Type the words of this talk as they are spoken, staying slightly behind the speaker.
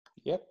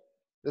Yep.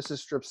 This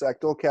is Strip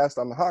Sack Dualcast.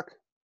 I'm the Huck.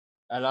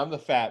 And I'm the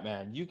Fat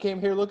Man. You came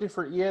here looking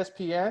for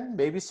ESPN,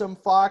 maybe some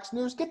Fox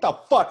News. Get the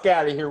fuck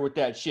out of here with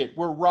that shit.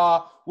 We're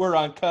raw, we're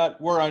uncut,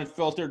 we're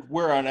unfiltered,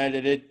 we're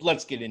unedited.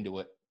 Let's get into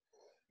it.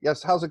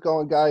 Yes, how's it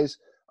going, guys?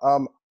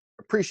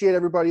 Appreciate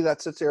everybody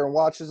that sits there and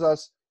watches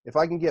us. If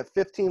I can get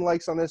 15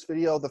 likes on this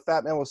video, the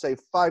Fat Man will say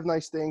 5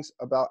 nice things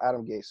about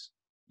Adam Gase.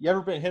 You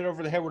ever been hit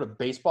over the head with a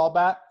baseball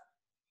bat?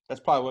 That's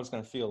probably what it's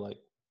going to feel like.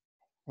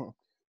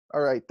 All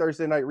right,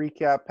 Thursday night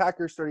recap.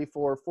 Packers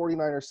 34,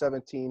 49ers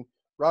 17.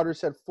 Rodgers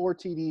had 4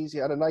 TDs. He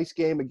had a nice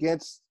game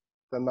against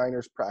the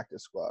Niners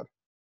practice squad.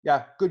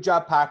 Yeah, good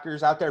job,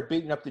 Packers, out there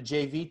beating up the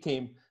JV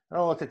team. I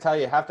don't know what to tell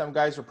you. Half them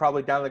guys were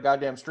probably down the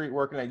goddamn street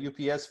working at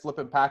UPS,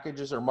 flipping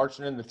packages, or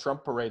marching in the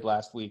Trump parade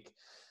last week.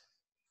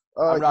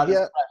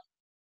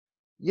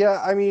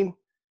 Yeah, I mean,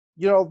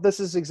 this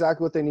is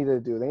exactly what they needed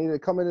to do. They needed to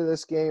come into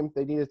this game.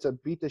 They needed to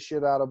beat the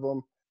shit out of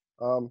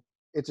them.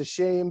 It's a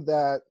shame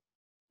that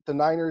the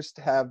Niners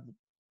have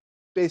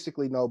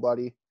basically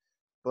nobody,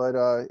 but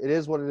it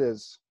is what it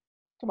is.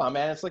 Come on,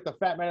 man. It's like the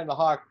Fat Man and the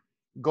Hawk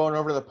going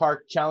over to the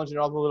park, challenging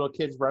all the little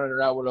kids running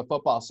around with a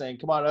football, saying,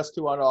 come on, us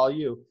two on all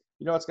you.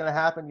 You know what's going to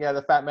happen? Yeah,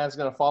 the Fat Man's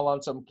going to fall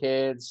on some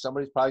kids.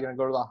 Somebody's probably going to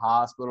go to the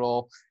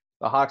hospital.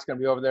 The Hawk's going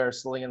to be over there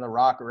slinging the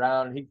rock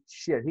around. He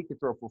could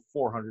throw for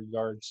 400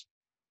 yards.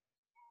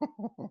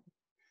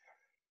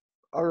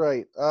 All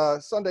right.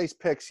 Sunday's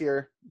picks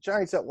here.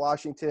 Giants at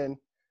Washington.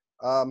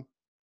 I'm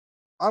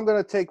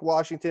going to take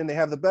Washington. They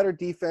have the better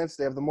defense.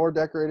 They have the more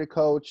decorated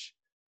coach.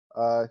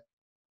 I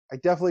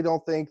definitely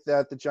don't think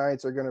that the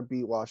Giants are going to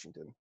beat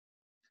Washington.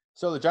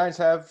 So the Giants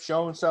have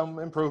shown some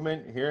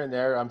improvement here and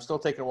there. I'm still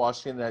taking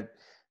Washington.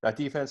 That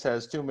defense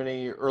has too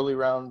many early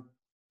round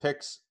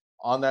picks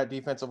on that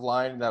defensive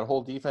line. That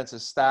whole defense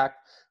is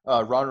stacked.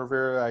 Ron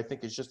Rivera, I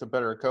think, is just a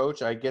better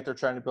coach. I get they're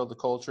trying to build the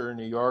culture in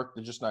New York.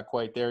 They're just not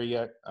quite there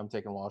yet. I'm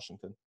taking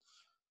Washington.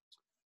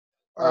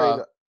 All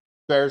right.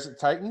 Bears at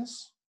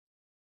Titans.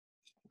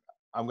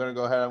 I'm going to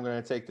go ahead. I'm going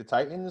to take the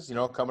Titans.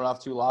 Coming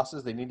off 2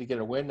 losses, they need to get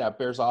a win. That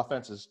Bears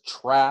offense is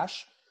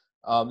trash.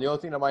 The only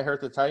thing that might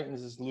hurt the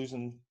Titans is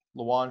losing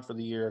Lewan for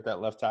the year at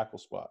that left tackle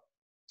spot.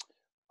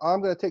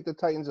 I'm going to take the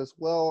Titans as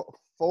well.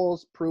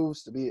 Foles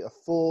proves to be a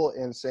fool,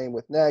 and same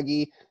with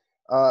Nagy.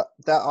 That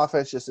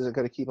offense just isn't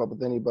going to keep up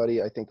with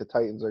anybody. I think the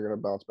Titans are going to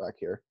bounce back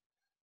here.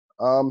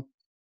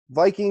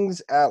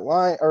 Lions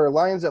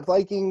at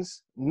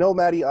Vikings. No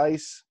Matty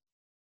Ice.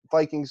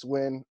 Vikings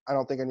win. I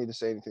don't think I need to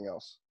say anything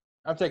else.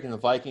 I'm taking the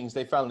Vikings.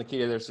 They found the key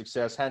to their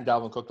success. Hand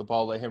Dalvin Cook the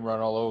ball, let him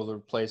run all over the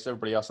place.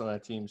 Everybody else on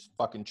that team's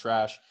fucking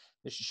trash.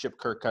 They should ship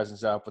Kirk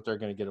Cousins out, but they're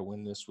going to get a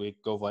win this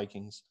week. Go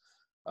Vikings.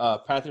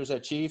 Panthers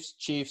at Chiefs.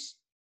 Chiefs,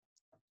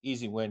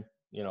 easy win.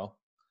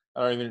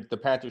 The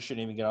Panthers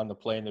shouldn't even get on the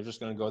plane. They're just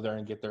going to go there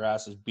and get their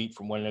asses beat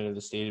from one end of the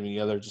stadium to the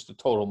other. Just a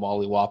total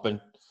mollywhopping.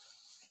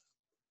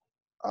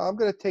 I'm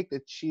going to take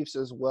the Chiefs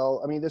as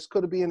well. I mean, this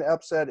could be an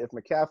upset if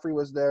McCaffrey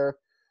was there,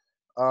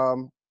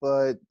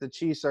 but the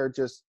Chiefs are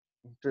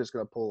they're just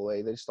going to pull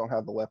away. They just don't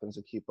have the weapons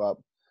to keep up.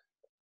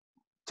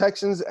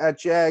 Texans at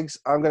Jags.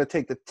 I'm going to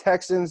take the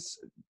Texans.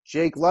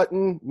 Jake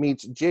Luton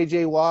meets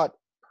J.J. Watt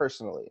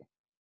personally.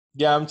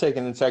 Yeah, I'm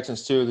taking the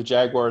Texans too. The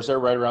Jaguars, they're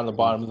right around the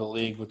bottom of the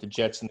league with the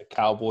Jets and the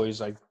Cowboys.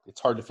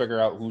 It's hard to figure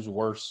out who's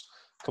worse.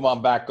 Come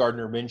on back,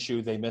 Gardner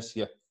Minshew. They miss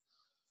you.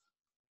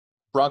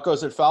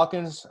 Broncos at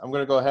Falcons. I'm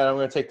going to go ahead. I'm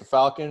going to take the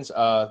Falcons.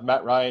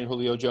 Matt Ryan,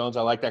 Julio Jones.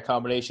 I like that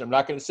combination. I'm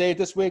not going to say it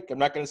this week. I'm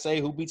not going to say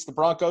who beats the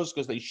Broncos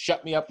because they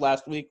shut me up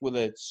last week with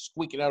a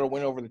squeaking out a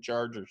win over the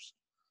Chargers.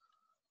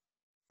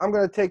 I'm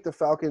going to take the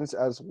Falcons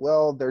as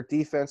well. Their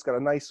defense got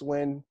a nice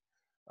win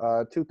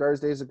 2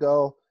 Thursdays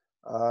ago.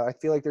 I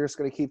feel like they're just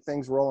going to keep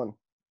things rolling.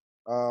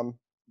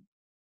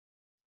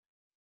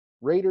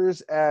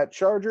 Raiders at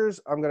Chargers.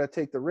 I'm going to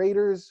take the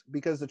Raiders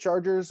because the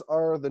Chargers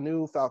are the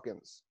new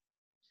Falcons.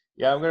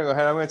 Yeah, I'm going to go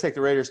ahead. I'm going to take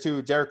the Raiders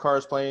too. Derek Carr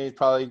is playing. He's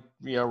probably,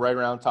 right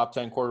around top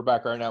 10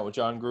 quarterback right now with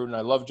John Gruden.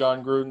 I love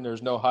John Gruden.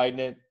 There's no hiding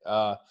it.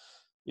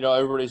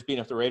 Everybody's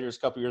beating up the Raiders a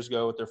couple years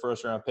ago with their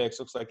first-round picks.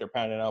 Looks like they're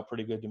panning out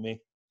pretty good to me.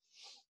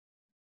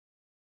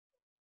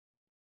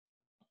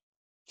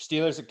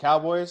 Steelers at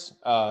Cowboys.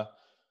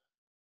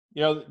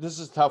 This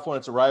is a tough one.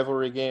 It's a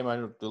rivalry game. I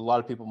know a lot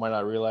of people might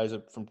not realize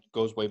it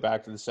goes way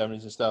back to the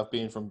 70s and stuff.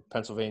 Being from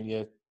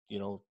Pennsylvania,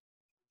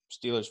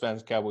 Steelers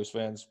fans, Cowboys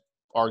fans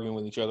arguing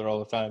with each other all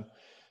the time.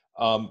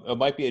 It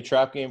might be a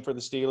trap game for the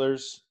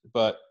Steelers,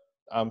 but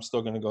I'm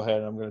still going to go ahead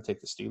and I'm going to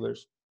take the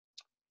Steelers.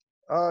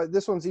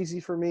 This one's easy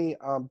for me.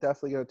 I'm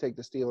definitely going to take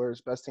the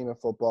Steelers, best team in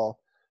football.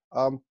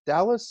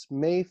 Dallas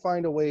may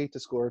find a way to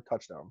score a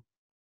touchdown.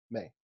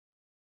 May.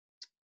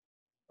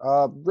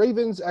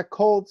 Ravens at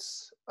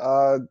Colts.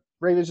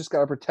 Ravens just got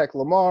to protect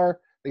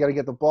Lamar. They got to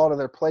get the ball to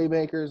their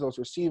playmakers, those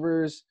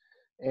receivers,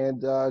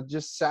 and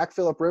just sack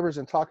Phillip Rivers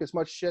and talk as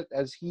much shit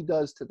as he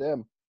does to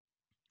them.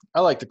 I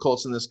like the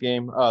Colts in this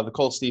game. The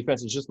Colts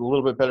defense is just a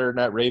little bit better than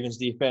that Ravens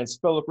defense.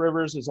 Phillip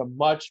Rivers is a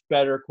much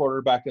better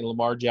quarterback than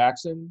Lamar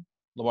Jackson.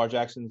 Lamar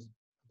Jackson's a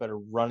better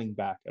running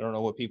back. I don't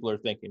know what people are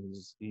thinking.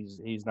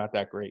 He's not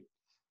that great.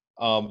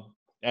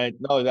 And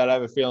not only that, I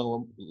have a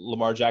feeling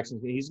Lamar Jackson,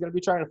 he's going to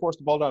be trying to force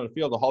the ball down the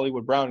field. The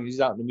Hollywood Brown, he's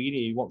out in the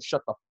media. He won't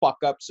shut the fuck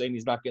up saying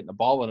he's not getting the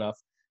ball enough.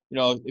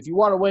 If you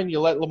want to win, you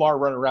let Lamar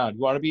run around.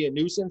 You want to be a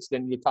nuisance,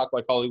 then you talk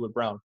like Hollywood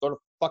Brown. Go to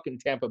fucking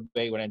Tampa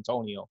Bay with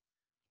Antonio.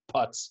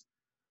 Putz.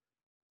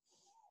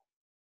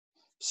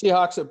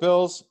 Seahawks at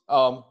Bills.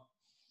 I'm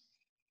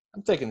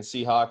taking the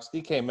Seahawks.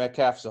 DK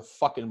Metcalf is a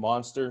fucking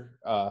monster.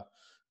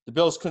 The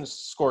Bills couldn't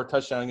score a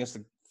touchdown against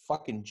the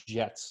fucking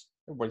Jets.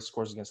 Everybody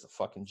scores against the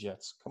fucking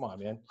Jets. Come on,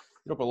 man.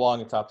 You don't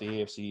belong atop the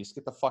AFC East.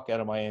 Get the fuck out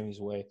of Miami's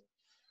way.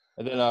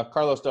 And then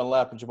Carlos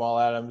Dunlap and Jamal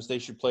Adams, they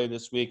should play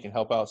this week and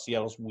help out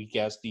Seattle's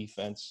weak-ass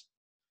defense.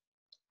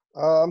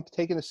 I'm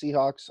taking the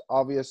Seahawks,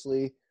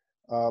 obviously.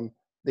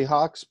 The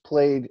Hawks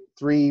played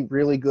 3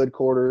 really good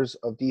quarters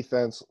of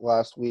defense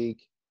last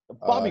week.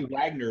 Bobby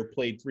Wagner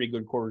played 3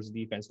 good quarters of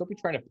defense. Don't be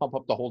trying to pump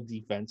up the whole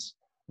defense.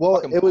 Well,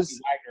 fucking it was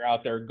Bobby Wagner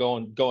out there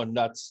going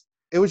nuts.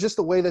 It was just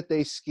the way that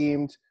they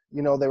schemed.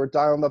 They were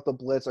dialing up the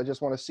blitz. I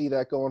just want to see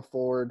that going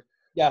forward.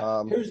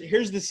 Yeah,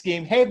 here's the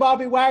scheme. Hey,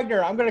 Bobby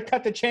Wagner, I'm going to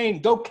cut the chain.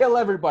 Go kill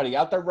everybody.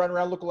 Out there running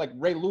around looking like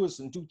Ray Lewis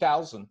in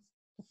 2000.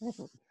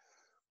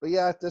 But,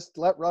 yeah, just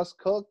let Russ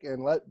cook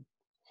and let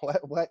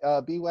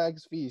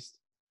B-Wags feast.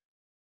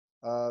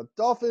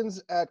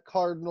 Dolphins at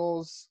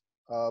Cardinals.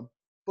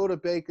 Buda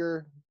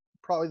Baker,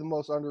 probably the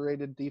most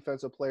underrated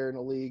defensive player in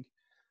the league.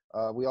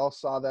 We all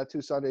saw that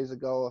 2 Sundays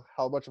ago,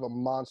 how much of a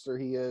monster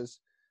he is.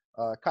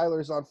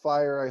 Kyler's on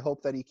fire. I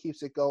hope that he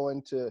keeps it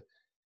going to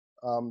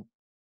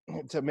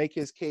make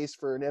his case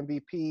for an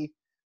MVP.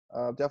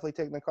 Definitely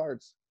taking the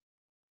Cards.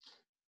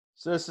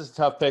 So this is a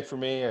tough pick for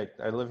me.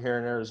 I live here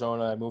in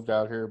Arizona. I moved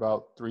out here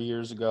about 3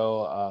 years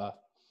ago.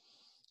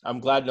 I'm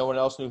glad no one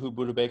else knew who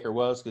Buda Baker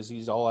was because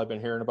he's all I've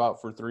been hearing about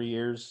for 3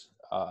 years.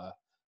 He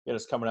had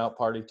his coming out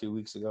party 2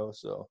 weeks ago,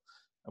 so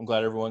I'm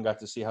glad everyone got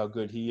to see how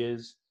good he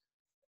is.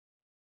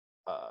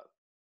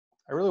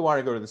 I really want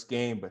to go to this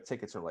game, but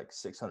tickets are like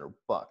 $600,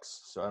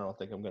 so I don't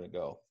think I'm going to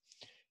go.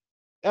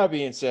 That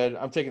being said,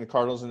 I'm taking the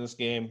Cardinals in this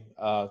game.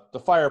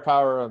 The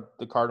firepower of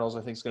the Cardinals,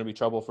 I think, is going to be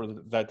trouble for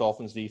that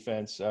Dolphins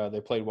defense.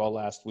 They played well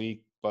last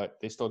week, but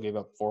they still gave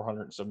up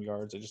 400 and some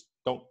yards. I just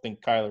don't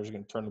think Kyler's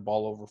going to turn the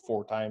ball over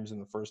 4 times in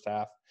the first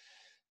half.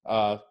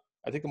 I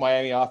think the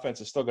Miami offense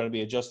is still going to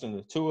be adjusting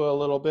to Tua a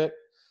little bit.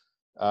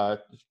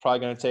 It's probably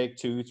going to take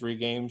 2-3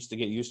 games to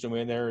get used to him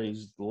in there.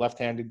 He's a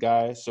left-handed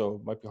guy, so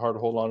it might be hard to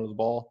hold on to the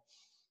ball.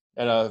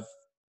 And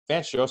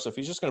Vance Joseph,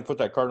 he's just going to put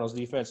that Cardinals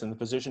defense in the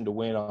position to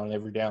win on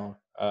every down.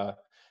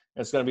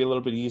 It's going to be a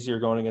little bit easier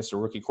going against a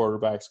rookie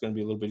quarterback. It's going to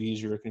be a little bit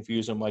easier to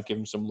confuse him, might give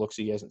him some looks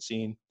he hasn't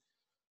seen.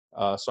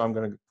 So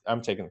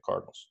I'm taking the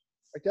Cardinals.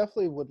 I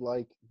definitely would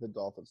like the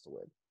Dolphins to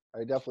win.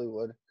 I definitely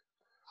would.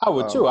 I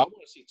would too. I want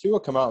to see Tua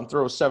come out and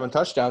throw 7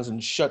 touchdowns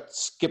and shut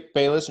Skip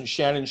Bayless and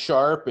Shannon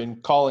Sharp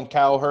and Colin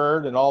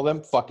Cowherd and all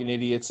them fucking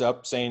idiots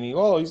up saying,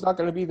 he's not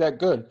going to be that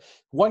good.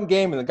 1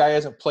 game and the guy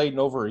hasn't played in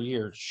over a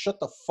year. Shut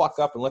the fuck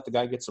up and let the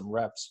guy get some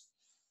reps.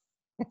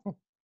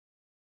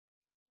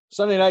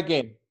 Sunday night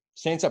game,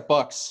 Saints at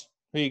Bucks.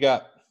 Who you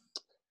got?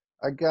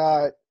 I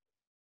got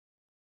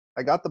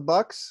the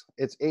Bucks.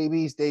 It's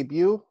AB's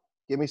debut.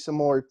 Give me some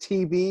more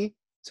TB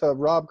to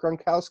Rob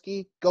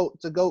Gronkowski, goat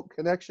to goat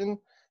connection.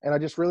 And I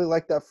just really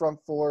like that front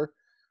 4,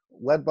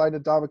 led by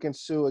Ndamukong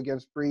Suh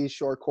against Breeze,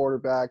 short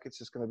quarterback. It's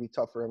just going to be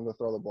tough for him to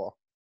throw the ball.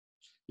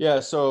 Yeah,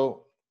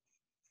 so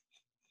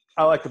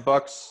I like the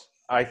Bucks.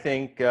 I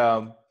think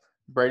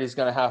Brady's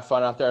going to have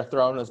fun out there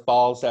throwing his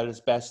balls at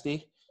his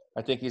bestie.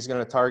 I think he's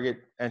going to target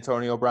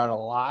Antonio Brown a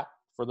lot.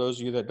 For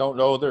those of you that don't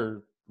know, they're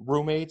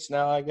roommates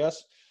now, I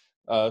guess.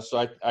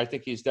 So I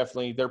think he's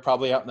definitely – they're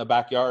probably out in the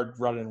backyard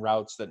running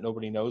routes that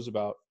nobody knows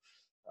about.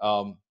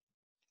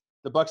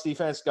 The Bucs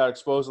defense got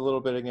exposed a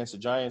little bit against the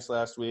Giants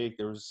last week.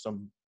 There was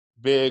some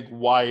big,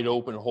 wide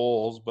open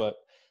holes, but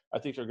I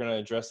think they're going to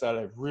address that.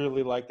 I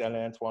really like that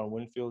Antoine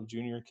Winfield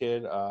Jr.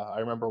 kid. I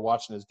remember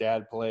watching his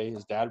dad play.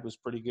 His dad was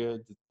pretty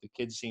good. The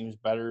kid seems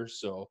better,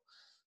 so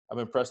I'm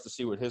impressed to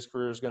see what his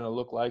career is going to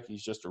look like.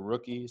 He's just a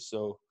rookie,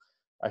 so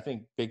I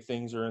think big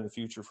things are in the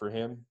future for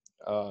him.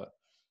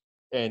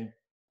 And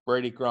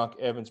Brady, Gronk,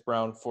 Evans,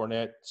 Brown,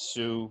 Fournette,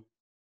 Sue,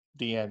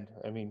 the end.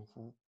 I mean,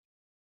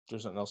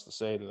 there's nothing else to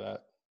say to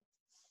that.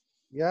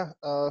 Yeah,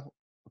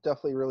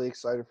 definitely really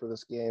excited for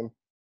this game.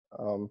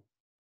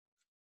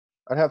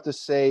 I'd have to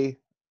say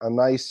a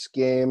nice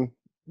game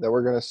that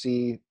we're going to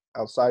see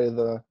outside of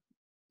the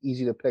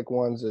easy-to-pick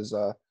ones is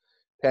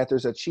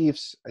Panthers at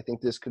Chiefs. I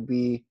think this could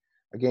be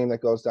a game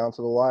that goes down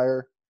to the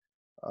wire.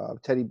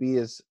 Teddy B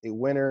is a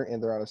winner,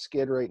 and they're on a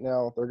skid right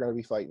now. They're going to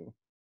be fighting.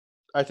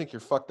 I think you're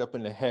fucked up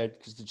in the head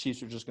because the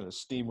Chiefs are just going to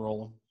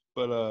steamroll them.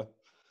 But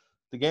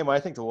the game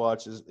I think to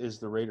watch is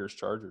the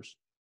Raiders-Chargers.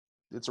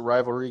 It's a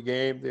rivalry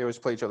game. They always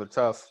play each other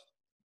tough.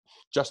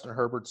 Justin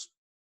Herbert's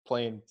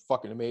playing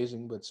fucking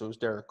amazing, but so is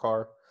Derek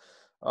Carr.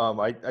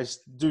 I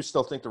do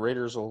still think the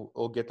Raiders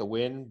will get the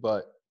win,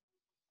 but,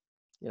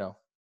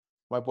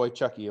 my boy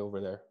Chucky over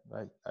there.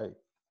 I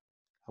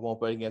won't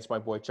bet against my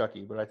boy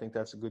Chucky, but I think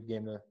that's a good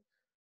game to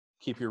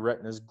keep your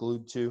retinas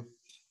glued to.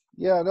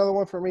 Yeah, another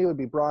one for me would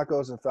be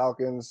Broncos and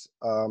Falcons.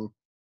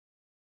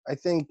 I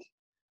think,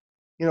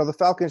 the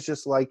Falcons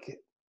just like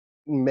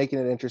making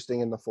it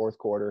interesting in the fourth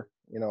quarter.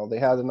 They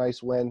had a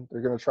nice win.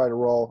 They're going to try to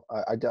roll.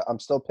 I'm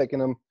still picking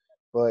them,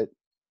 but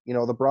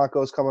the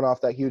Broncos coming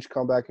off that huge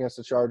comeback against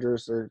the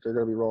Chargers, they're going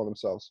to be rolling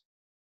themselves.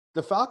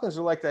 The Falcons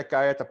are like that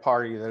guy at the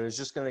party that is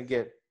just going to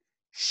get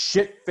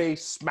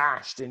shit-faced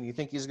smashed, and you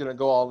think he's going to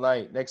go all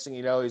night. Next thing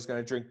you know, he's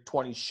going to drink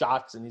 20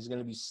 shots, and he's going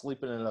to be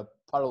sleeping in a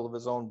puddle of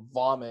his own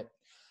vomit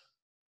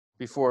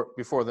before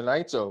the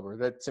night's over.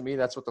 That, to me,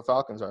 that's what the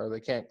Falcons are.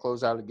 They can't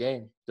close out a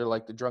game. They're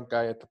like the drunk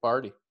guy at the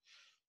party.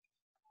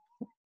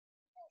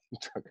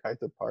 Drunk guy at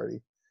the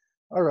party.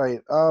 All right.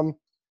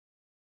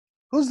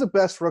 Who's the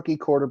best rookie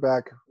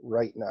quarterback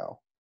right now?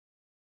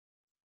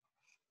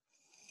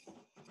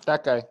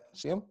 That guy.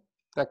 See him?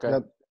 That guy.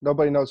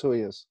 Nobody knows who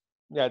he is.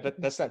 Yeah,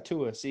 that's not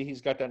Tua. See,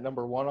 he's got that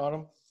number 1 on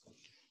him.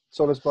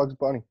 So does Bugs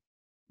Bunny.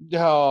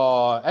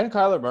 Oh, and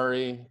Kyler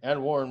Murray,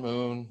 and Warren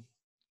Moon,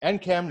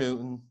 and Cam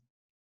Newton.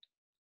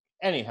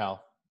 Anyhow,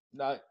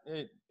 on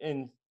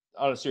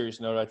a serious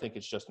note, I think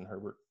it's Justin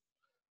Herbert.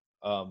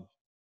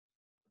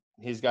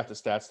 He's got the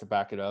stats to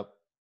back it up.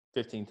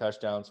 15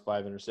 touchdowns,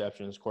 5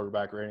 interceptions,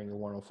 quarterback rating of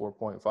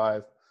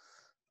 104.5.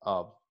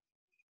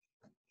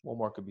 What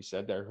more could be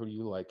said there? Who do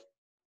you like?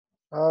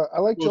 I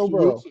like Joe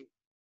Burrow.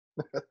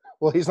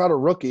 Well, he's not a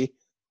rookie.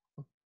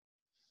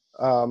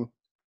 No,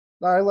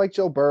 I like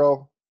Joe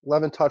Burrow.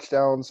 11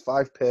 touchdowns,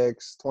 5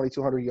 picks,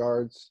 2,200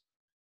 yards,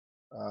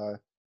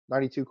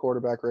 92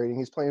 quarterback rating.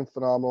 He's playing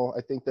phenomenal.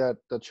 I think that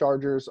the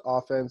Chargers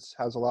offense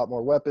has a lot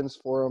more weapons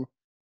for him,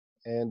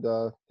 and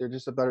they're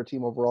just a better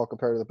team overall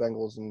compared to the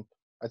Bengals. And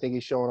I think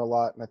he's showing a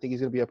lot, and I think he's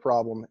going to be a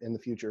problem in the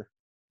future.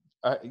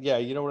 Yeah,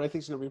 you know what I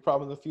think is going to be a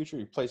problem in the future?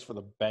 He plays for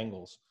the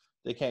Bengals.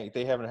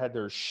 They haven't had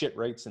their shit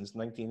right since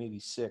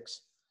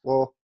 1986.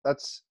 Well,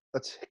 that's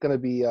going to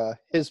be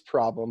his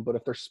problem. But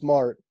if they're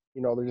smart,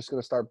 they're just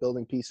going to start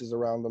building pieces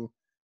around them.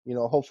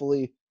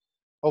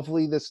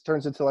 Hopefully this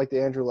turns into like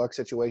the Andrew Luck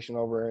situation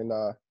over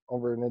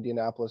in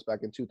Indianapolis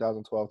back in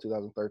 2012,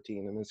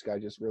 2013, and this guy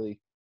just really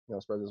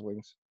spreads his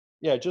wings.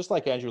 Yeah, just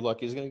like Andrew Luck,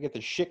 he's going to get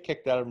the shit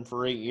kicked out of him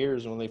for 8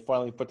 years, and when they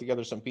finally put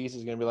together some pieces,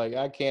 he's going to be like,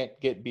 I can't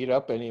get beat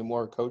up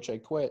anymore, coach. I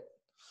quit.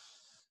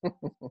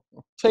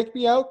 Take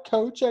me out,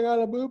 coach. I got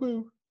a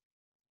boo-boo.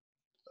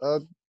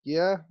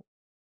 Yeah.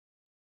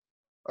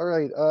 All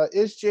right.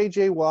 Is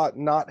J.J. Watt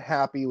not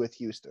happy with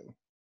Houston?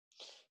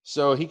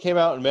 So he came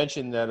out and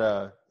mentioned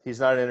that he's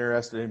not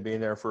interested in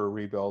being there for a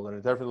rebuild, and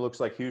it definitely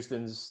looks like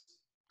Houston's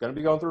going to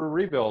be going through a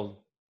rebuild.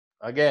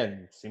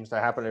 Again, seems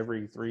to happen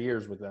every 3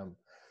 years with them.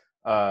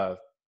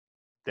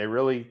 They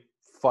really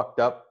fucked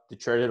up. They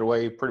traded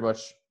away pretty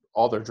much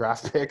all their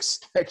draft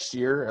picks next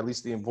year, at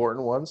least the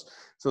important ones.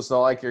 So it's not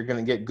like you're going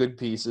to get good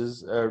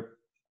pieces.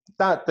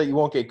 Not that you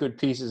won't get good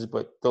pieces,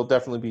 but they'll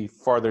definitely be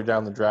farther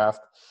down the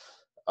draft.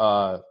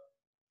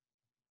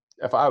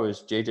 If I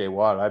was J.J.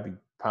 Watt, I'd be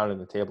pounding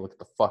the table, get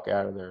the fuck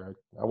out of there.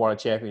 I won a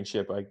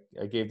championship.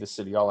 I gave the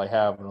city all I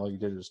have, and all you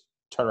did was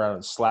turn around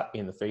and slap me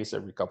in the face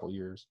every couple of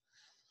years.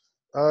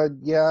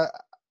 Yeah.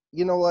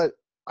 You know what?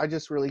 I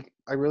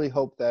really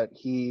hope that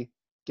he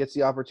gets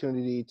the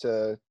opportunity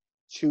to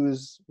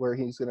choose where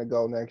he's going to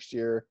go next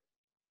year.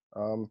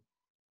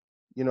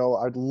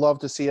 I'd love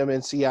to see him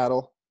in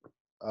Seattle.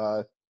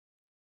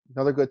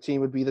 Another good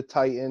team would be the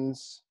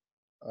Titans.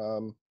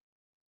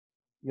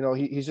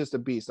 He's just a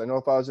beast. I know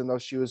if I was in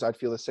those shoes, I'd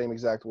feel the same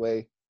exact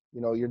way.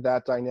 You're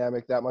that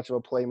dynamic, that much of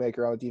a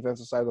playmaker on the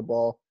defensive side of the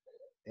ball,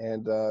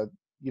 and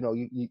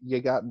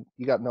you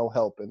got no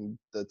help, and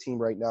the team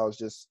right now is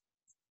just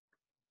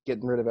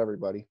getting rid of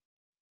everybody.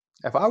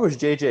 If I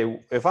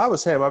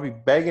was him, I'd be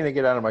begging to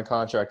get out of my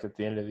contract at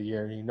the end of the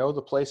year. And you know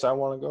the place I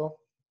want to go?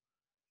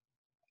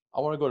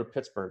 I want to go to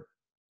Pittsburgh.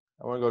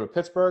 I want to go to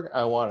Pittsburgh.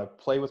 I want to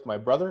play with my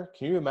brother.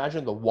 Can you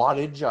imagine the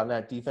wattage on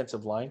that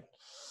defensive line?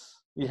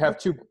 You have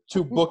two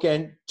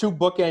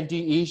bookend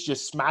DEs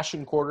just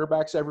smashing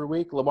quarterbacks every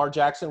week. Lamar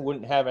Jackson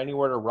wouldn't have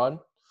anywhere to run.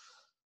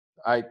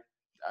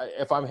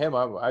 If I'm him,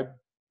 I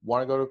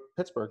want to go to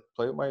Pittsburgh,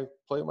 play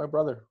with my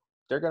brother.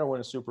 They're going to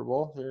win a Super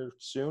Bowl here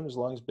soon, as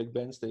long as Big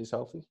Ben stays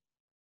healthy.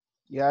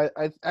 Yeah,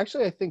 I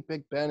think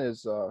Big Ben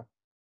is. I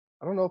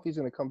don't know if he's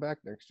going to come back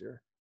next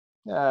year.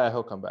 Yeah,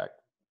 he'll come back.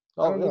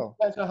 I don't know.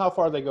 Depends on how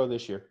far they go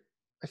this year.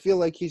 I feel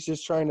like he's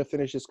just trying to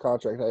finish his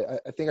contract.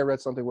 I think I read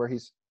something where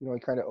he's, he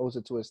kind of owes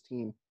it to his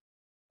team.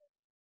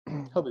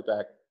 He'll be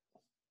back.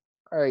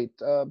 All right.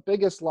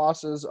 Biggest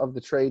losses of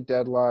the trade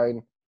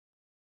deadline,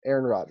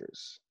 Aaron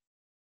Rodgers.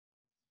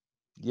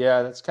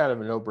 Yeah, that's kind of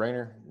a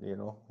no-brainer.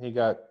 He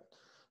got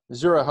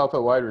zero help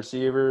at wide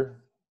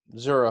receiver,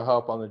 zero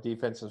help on the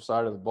defensive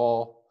side of the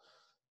ball.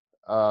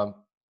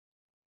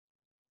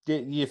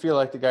 You feel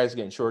like the guy's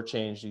getting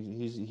shortchanged.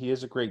 He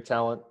is a great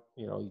talent.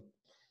 He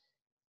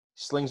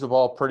slings the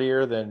ball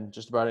prettier than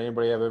just about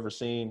anybody I've ever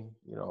seen.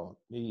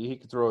 He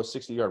could throw a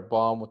 60-yard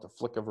bomb with the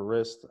flick of a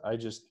wrist.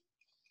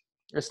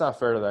 It's not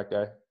fair to that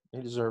guy.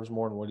 He deserves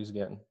more than what he's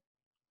getting.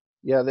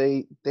 Yeah,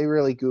 they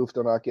really goofed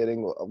on not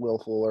getting Will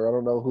Fuller. I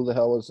don't know who the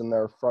hell was in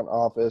their front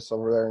office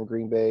over there in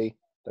Green Bay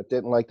that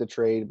didn't like the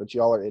trade, but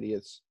y'all are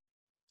idiots.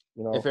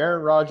 You know, If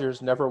Aaron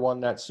Rodgers never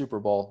won that Super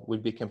Bowl,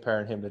 we'd be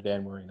comparing him to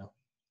Dan Marino.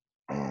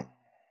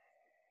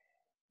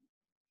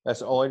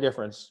 That's the only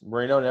difference.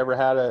 Marino never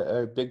had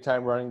a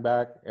big-time running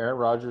back. Aaron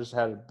Rodgers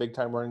had a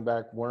big-time running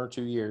back 1 or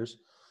 2 years.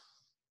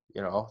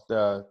 You know,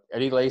 the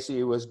Eddie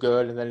Lacy was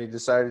good, and then he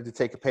decided to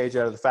take a page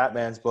out of the fat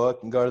man's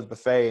book and go to the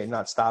buffet and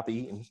not stop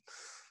eating.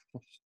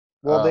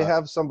 well, they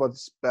have somebody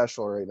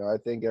special right now. I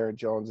think Aaron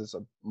Jones is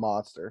a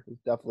monster. He's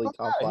definitely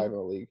top 5 in the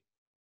league.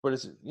 But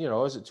is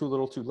it too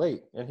little, too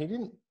late? And he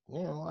didn't.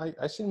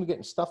 I seen him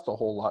getting stuffed a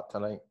whole lot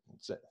tonight.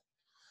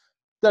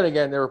 Then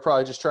again, they were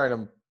probably just trying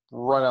to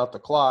run out the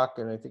clock,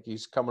 and I think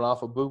he's coming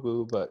off a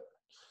boo-boo, but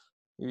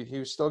he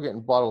was still getting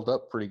bottled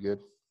up pretty good.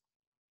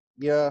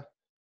 Yeah.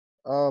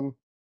 I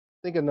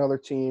think another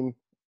team,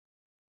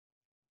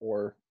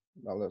 or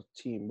not a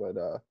team, but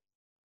a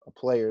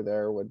player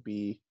there would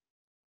be,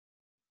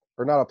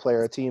 or not a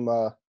player, a team.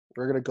 We're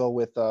going to go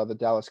with the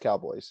Dallas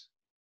Cowboys.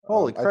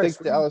 Holy I Christ,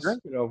 think Dallas. What are you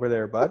drinking over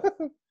there, bud?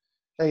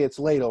 Hey, it's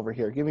late over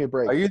here. Give me a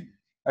break.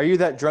 Are you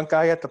that drunk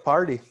guy at the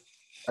party?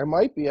 I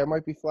might be. I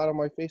might be flat on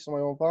my face on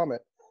my own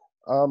vomit.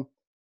 No,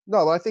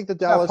 but I think the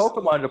Dallas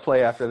Pokemon to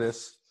play after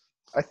this.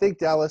 I think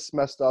Dallas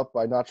messed up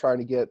by not trying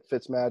to get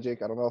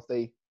Fitzmagic. I don't know if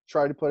they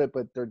tried to put it,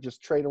 but they're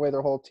just trading away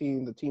their whole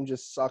team. The team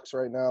just sucks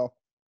right now.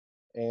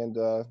 And,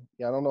 I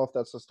don't know if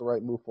that's just the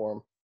right move for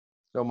them.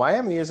 No,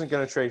 Miami isn't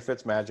going to trade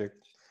Fitzmagic.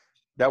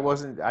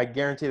 I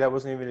guarantee that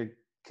wasn't even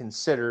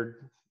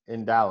considered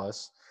in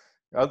Dallas.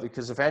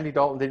 Because if Andy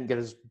Dalton didn't get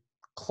his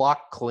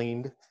clock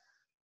cleaned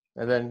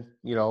and then,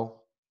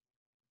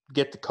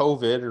 get the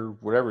COVID or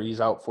whatever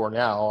he's out for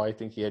now, I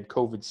think he had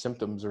COVID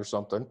symptoms or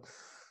something.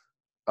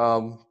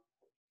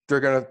 They're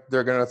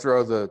gonna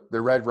throw the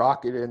Red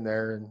Rocket in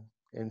there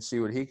and see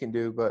what he can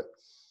do. But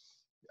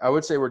I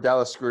would say where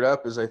Dallas screwed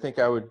up is I think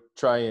I would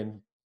try and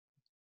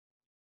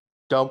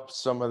dump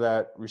some of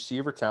that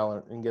receiver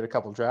talent and get a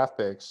couple draft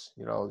picks.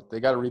 They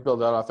got to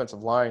rebuild that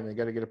offensive line. They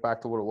got to get it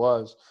back to what it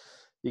was.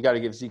 You got to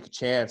give Zeke a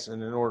chance,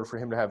 and in order for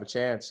him to have a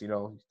chance,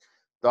 the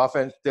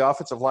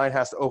offensive line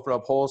has to open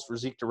up holes for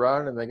Zeke to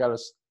run, and they got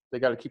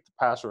to keep the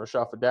pass rush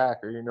off of Dak,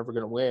 or you're never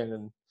going to win.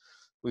 And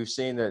we've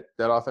seen that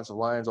offensive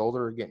line's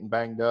older, getting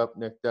banged up,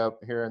 nicked up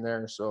here and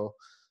there. So,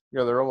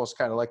 they're almost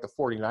kind of like the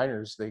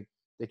 49ers. They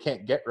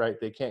can't get right.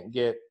 They can't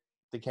get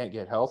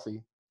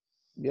healthy.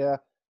 Yeah.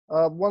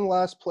 One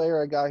last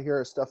player I got here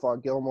is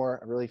Stephon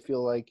Gilmore. I really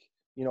feel like,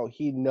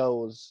 he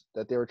knows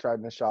that they were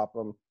trying to shop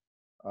him.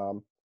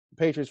 The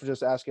Patriots were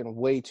just asking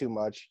way too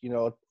much.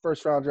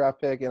 First round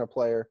draft pick and a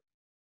player.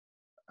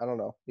 I don't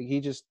know. He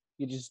just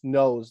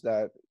knows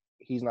that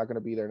he's not going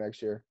to be there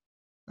next year.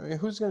 I mean,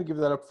 who's going to give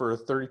that up for a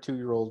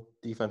 32-year-old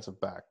defensive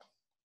back?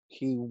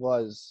 He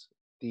was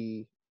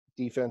the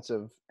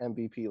defensive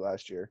MVP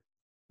last year.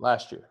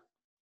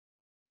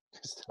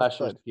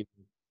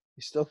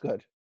 He's still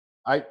good.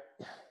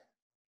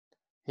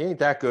 He ain't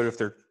that good if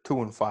they're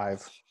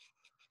 2-5.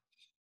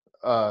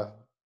 I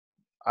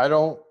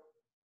don't.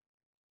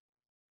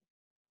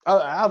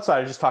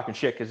 Outside of just talking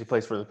shit because he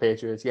plays for the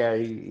Patriots, yeah,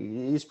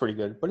 he's pretty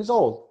good, but he's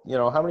old.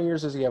 How many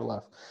years does he have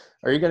left?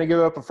 Are you going to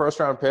give up a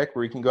first-round pick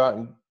where you can go out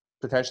and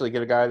potentially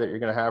get a guy that you're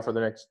going to have for the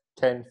next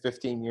 10,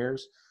 15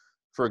 years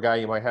for a guy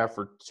you might have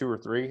for 2 or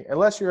 3,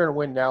 unless you're in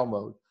win-now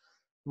mode,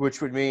 which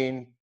would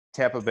mean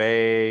Tampa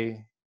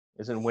Bay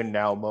is in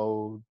win-now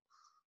mode.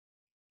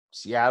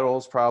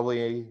 Seattle's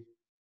probably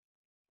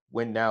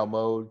win-now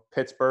mode.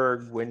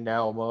 Pittsburgh,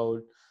 win-now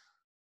mode.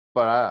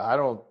 But I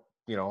don't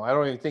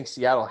even think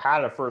Seattle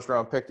had a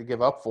first-round pick to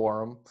give up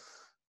for him.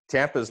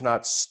 Tampa's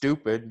not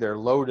stupid. They're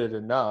loaded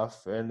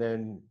enough. And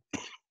then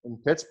in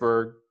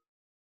Pittsburgh,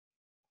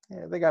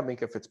 they got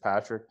Minkah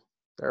Fitzpatrick.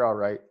 They're all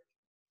right.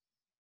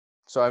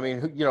 So, I mean,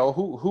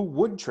 who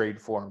would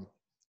trade for him?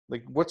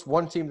 Like, what's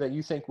one team that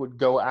you think would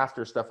go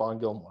after Stephon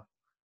Gilmore?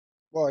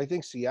 Well, I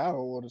think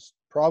Seattle would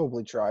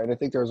probably try. And I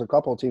think there was a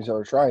couple of teams that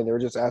were trying. They were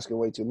just asking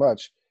way too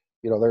much.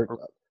 They're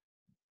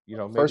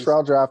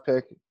first-round draft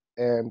pick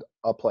and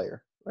a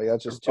player. Like,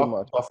 that's just too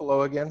much.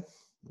 Buffalo again?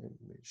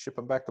 Ship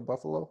him back to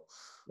Buffalo?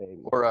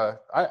 Maybe. Or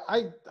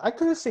I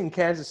could have seen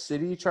Kansas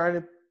City trying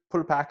to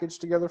put a package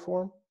together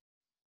for him.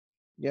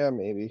 Yeah,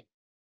 maybe.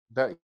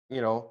 But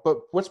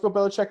what's Bill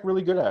Belichick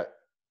really good at?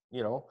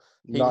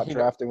 Not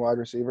drafting wide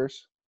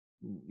receivers.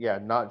 Yeah,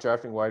 not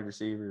drafting wide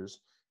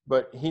receivers.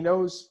 But he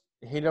knows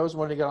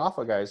when to get off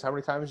of guys. How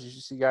many times did you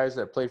see guys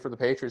that played for the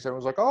Patriots?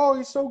 Everyone's like, "Oh,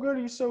 he's so good,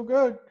 he's so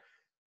good,"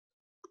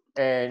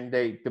 and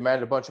they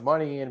demand a bunch of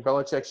money, and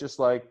Belichick's just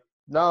like,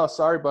 "No,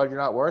 sorry, bud, you're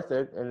not worth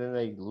it," and then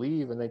they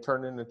leave and they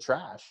turn into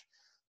trash.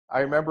 I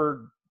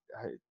remember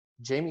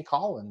Jamie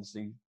Collins.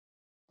 He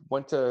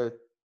went to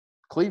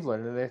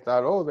Cleveland, and they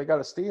thought, "Oh, they got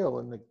a steal,"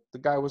 and the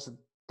guy was a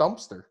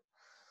dumpster.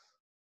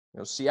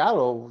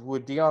 Seattle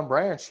with Deion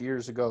Branch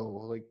years ago,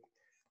 like,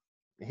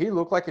 he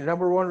looked like a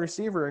number 1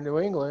 receiver in New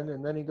England,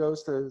 and then he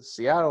goes to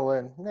Seattle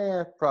and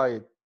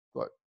probably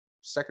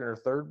second or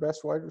third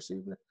best wide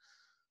receiver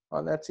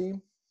on that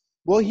team.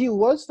 Well, he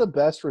was the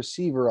best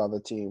receiver on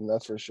the team,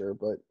 that's for sure.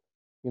 But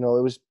it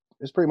was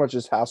pretty much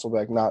just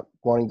Hasselbeck not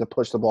wanting to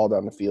push the ball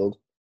down the field.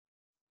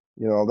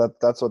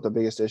 That's what the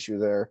biggest issue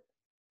there.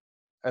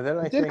 And then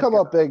He I did think, come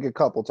up big a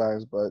couple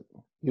times, but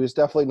he was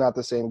definitely not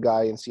the same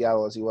guy in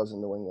Seattle as he was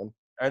in New England.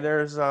 and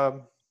there's,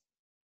 I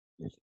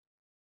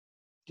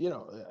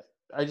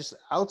just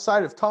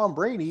outside of Tom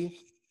Brady,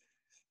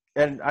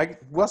 and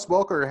Wes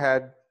Welker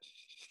had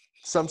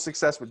some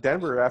success with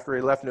Denver after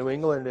he left New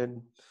England,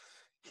 and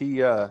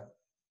he,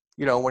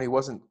 when he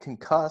wasn't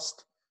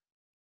concussed,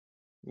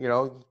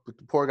 but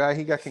the poor guy,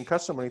 he got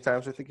concussed so many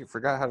times. I think he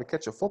forgot how to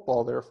catch a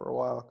football there for a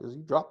while because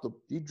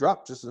he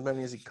dropped just as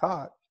many as he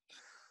caught.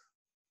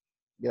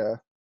 Yeah.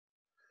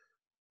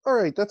 All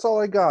right, that's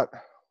all I got.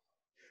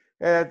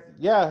 And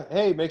yeah,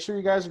 hey, make sure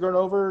you guys are going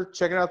over,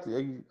 checking out.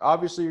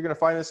 Obviously, you're going to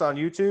find this on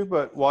YouTube,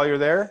 but while you're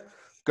there,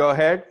 go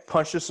ahead,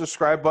 punch the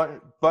subscribe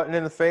button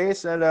in the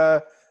face, and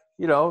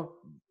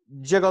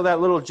jiggle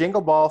that little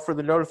jingle ball for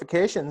the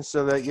notifications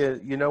so that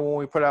you know when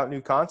we put out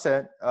new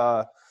content.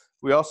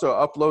 We also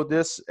upload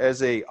this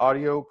as a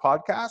audio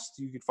podcast.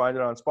 You can find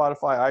it on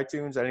Spotify,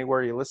 iTunes,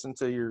 anywhere you listen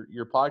to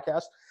your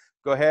podcast.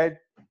 Go ahead,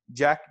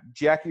 jack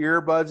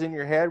your earbuds in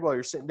your head while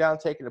you're sitting down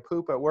taking a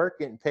poop at work,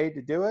 getting paid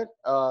to do it.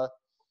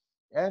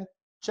 And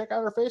check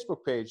out our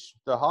Facebook page.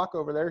 The Hawk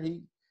over there,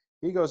 he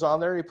goes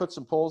on there. He puts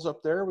some polls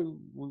up there. We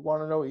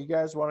want to know what you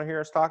guys want to hear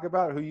us talk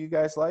about, who you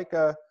guys like.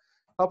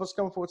 Help us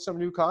come up with some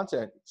new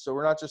content so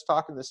we're not just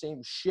talking the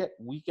same shit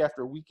week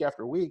after week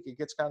after week. It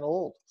gets kind of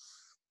old.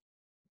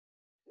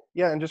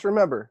 Yeah, and just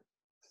remember,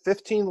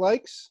 15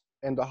 likes,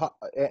 and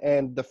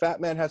the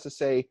Fat Man has to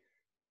say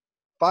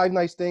 5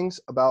 nice things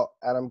about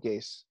Adam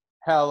Gase.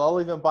 Hell, I'll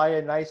even buy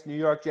a nice New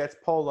York Jets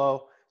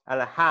polo and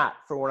a hat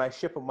for when I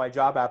ship him my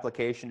job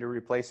application to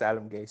replace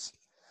Adam Gase.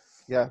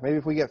 Yeah, maybe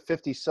if we get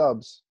 50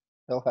 subs,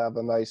 he'll have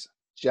a nice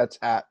Jets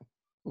hat.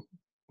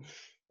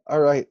 All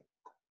right.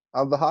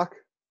 I'm the Hawk.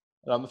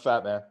 And I'm the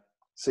Fat Man.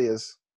 See yous.